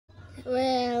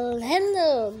Well,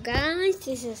 hello guys,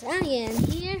 this is Ian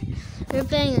here. We're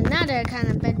playing another kind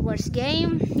of Bed Wars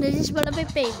game. This is one of my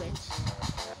favorites.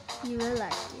 You will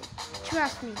like it.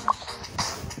 Trust me.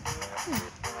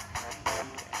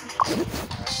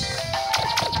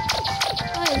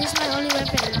 Oh, yeah, this is my only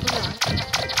weapon. Come on.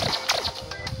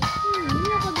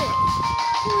 Look at this.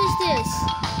 Who is this?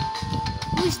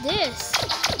 Who is this?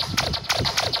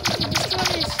 Destroy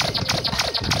this.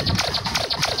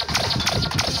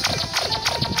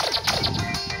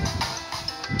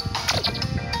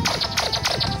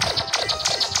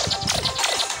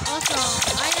 Also,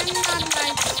 I am not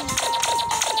like...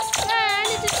 Hey, I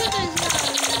need to shoot this guy.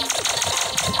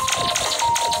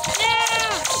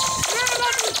 Yeah! We're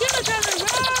about to kill each other,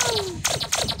 bro!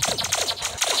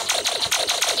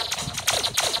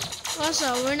 Also,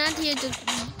 we're not here to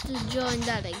join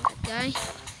that guy.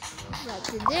 But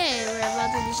today, we're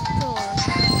about to destroy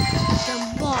some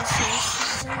bosses.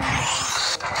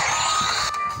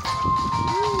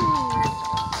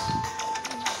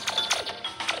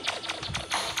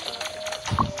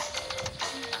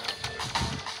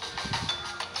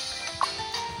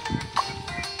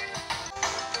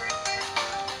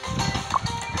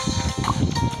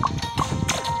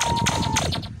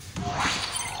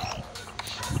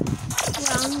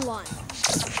 Round 1.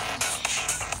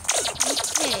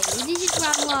 Okay, this is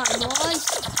round 1, boys.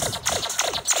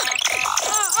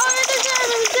 Oh, there's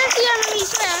the enemy,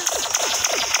 sir.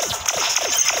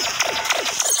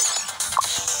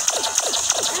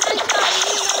 Nice job,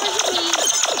 you know what you mean.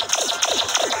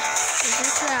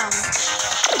 This round.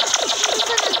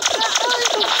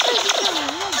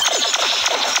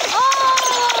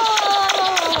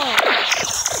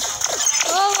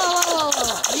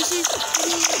 This is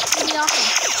really awesome.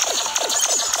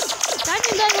 Type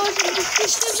in that word in the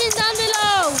description down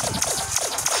below.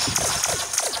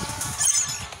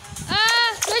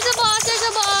 There's a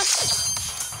boss,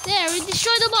 There, we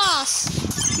destroyed the boss.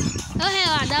 Oh, hey,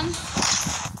 Adam.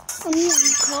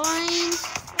 Coins. Oh,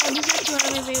 this is one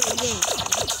of my favorite games.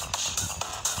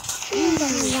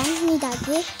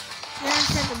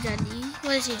 Siapa jadi?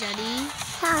 Boleh sih jadi.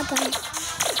 Adam.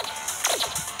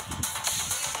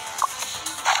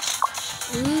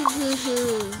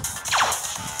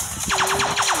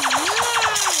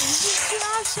 This is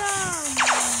awesome.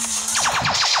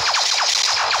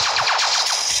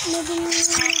 Where's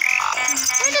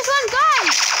this one gone?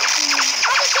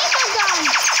 How did this one gone?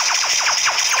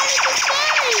 How did this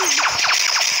save?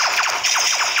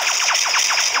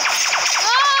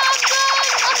 Oh, I'm done.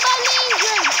 I'm badly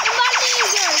injured.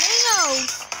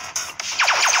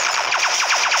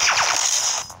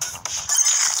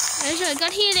 There you go. I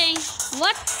got healing.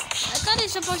 What? I thought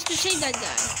it's supposed to save that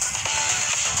guy.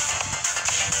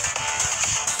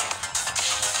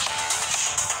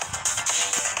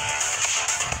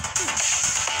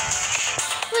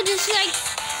 We're just like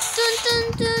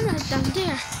dun right down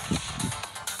there.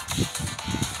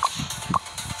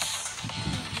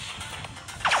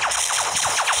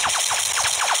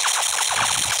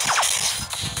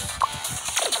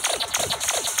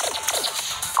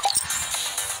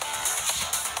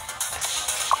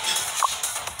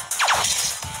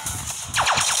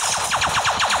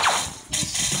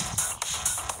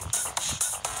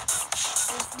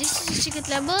 This is a secret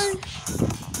level. Oh,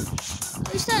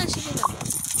 it's not a secret level.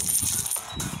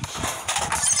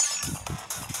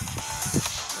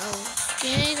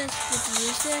 Okay, let's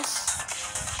use this.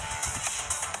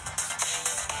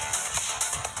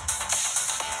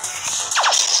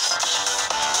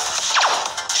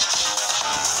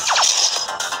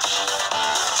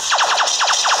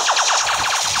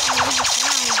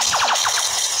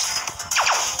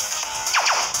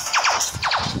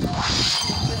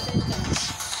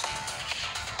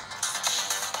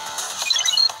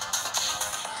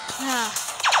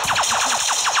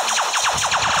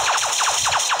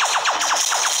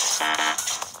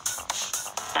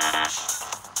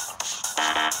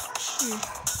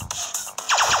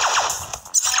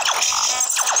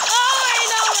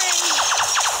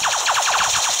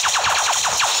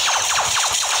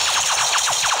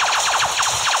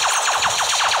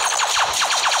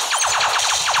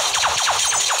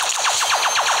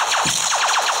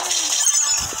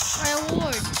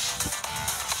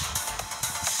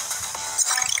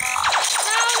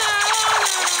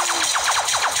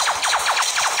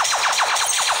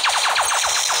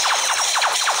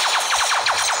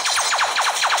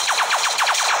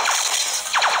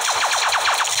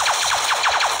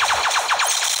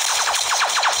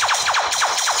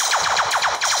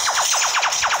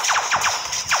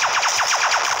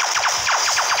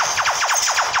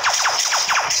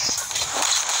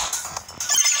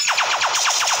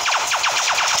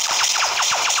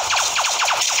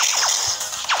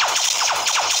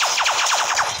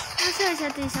 I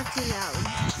said these up too loud.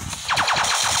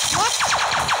 What?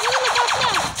 Who the fuck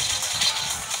now?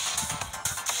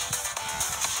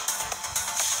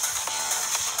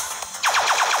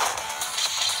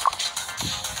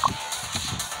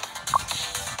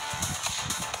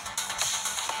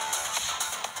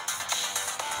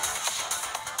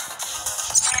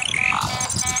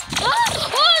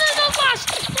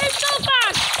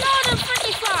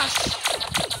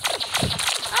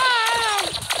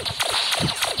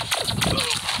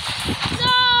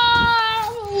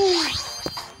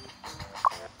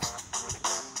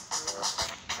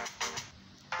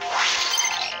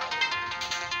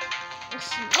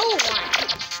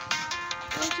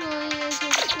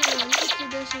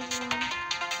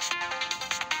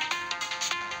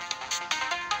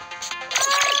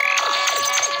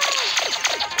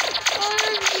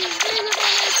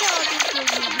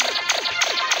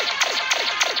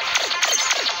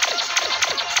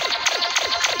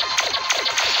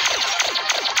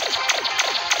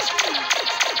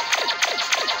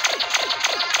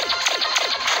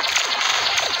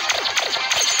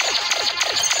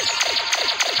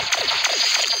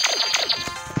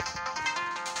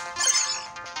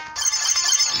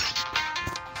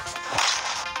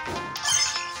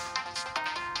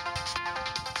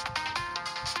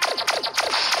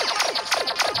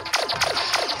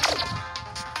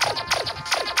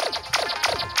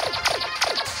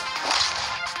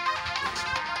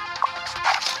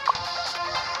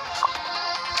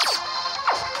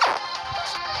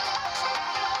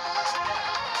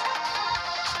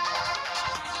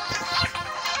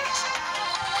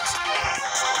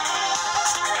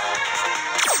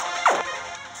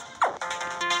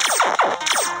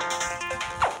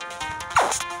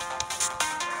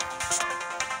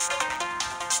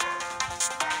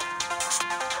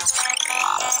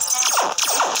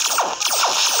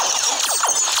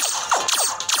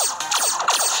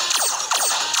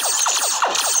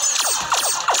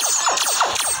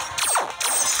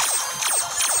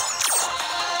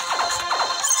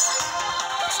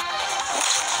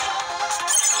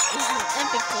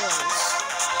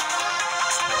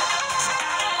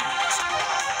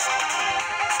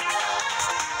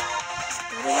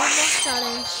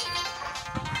 Challenge.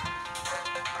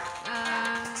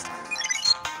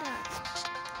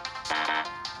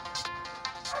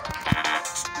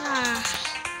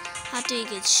 After he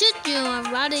can shoot you, or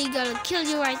rather he gonna kill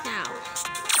you right now.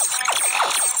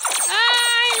 I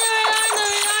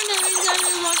know he's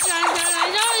gonna watch that. I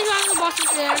know he's one of the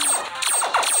bosses there.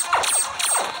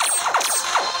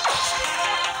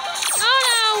 Oh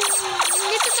no! I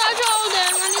need to touch all of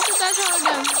them. I need to touch all of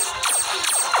them.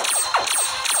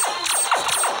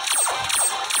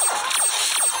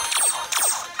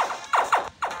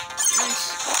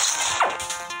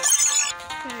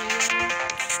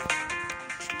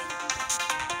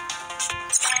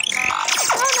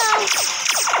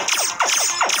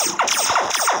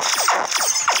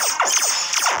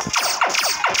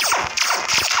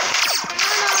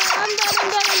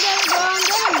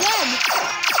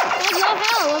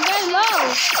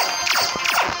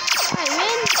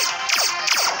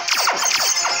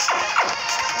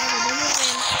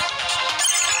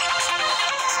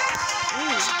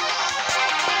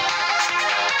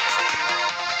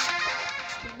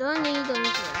 Don't need them to.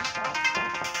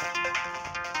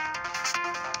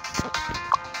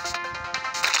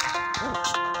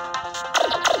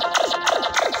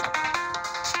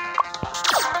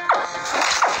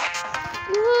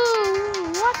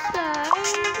 What the hell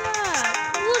is that?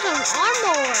 Ooh, some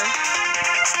armor.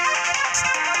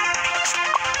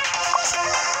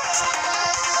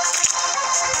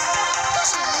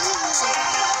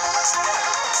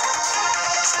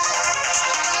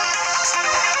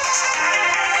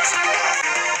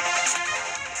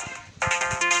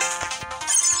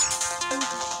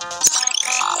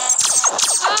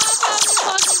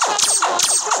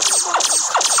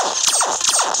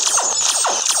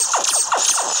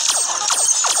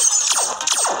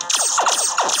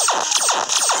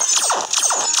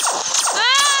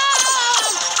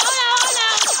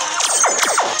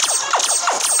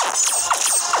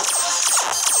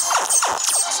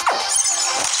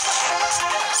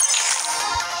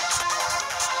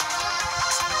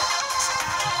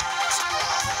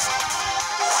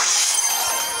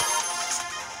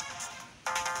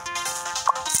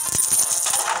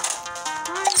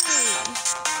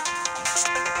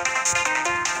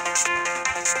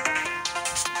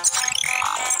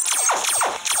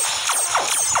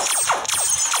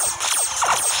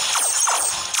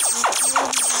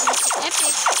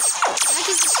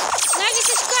 Like and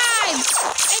subscribe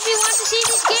if you want to see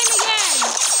this game again.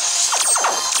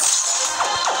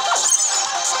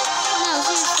 No,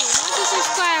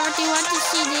 subscribe if you want to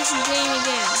see this game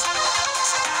again.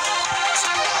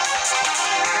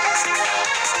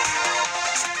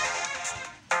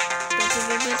 That's a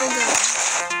bit better gun.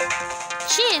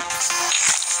 Chips!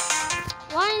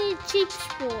 Why I need chips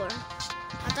for?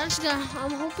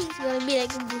 I'm hoping it's gonna be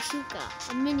like a bazooka,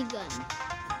 a minigun.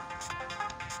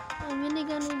 A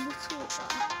minigun with bazooka.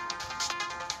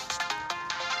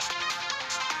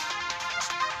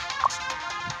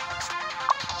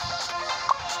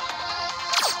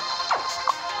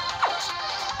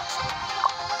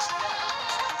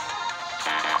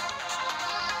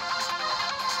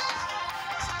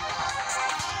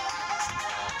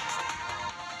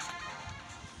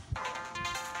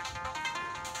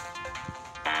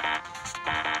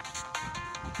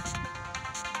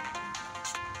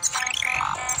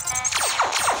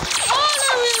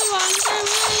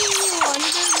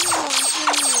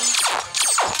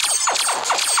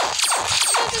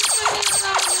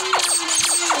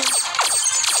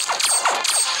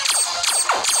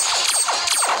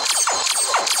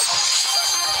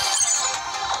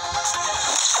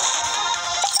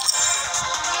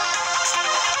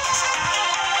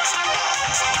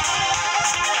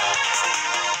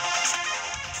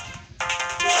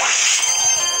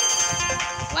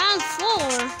 Round 4.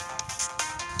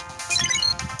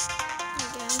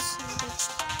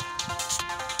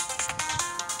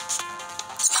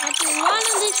 After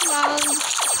winning this round,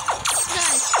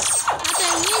 guys, after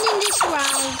winning this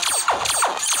round,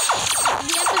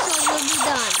 the episode will be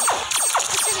done.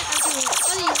 Actually, what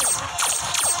is it?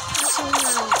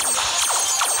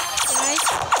 Guys,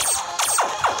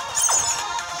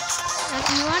 if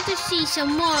you want to see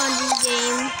some more on this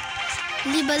game,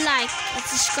 leave a like and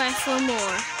subscribe for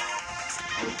more.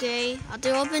 Okay,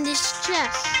 after open this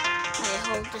chest, I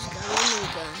hope there's gonna be a new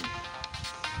gun.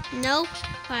 Nope.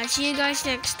 I'll see you guys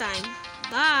next time.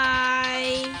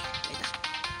 Bye.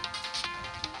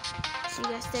 See you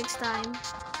guys next time.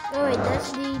 Oh wait,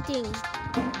 that's the thing.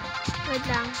 Wait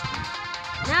lang.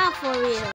 Now for real.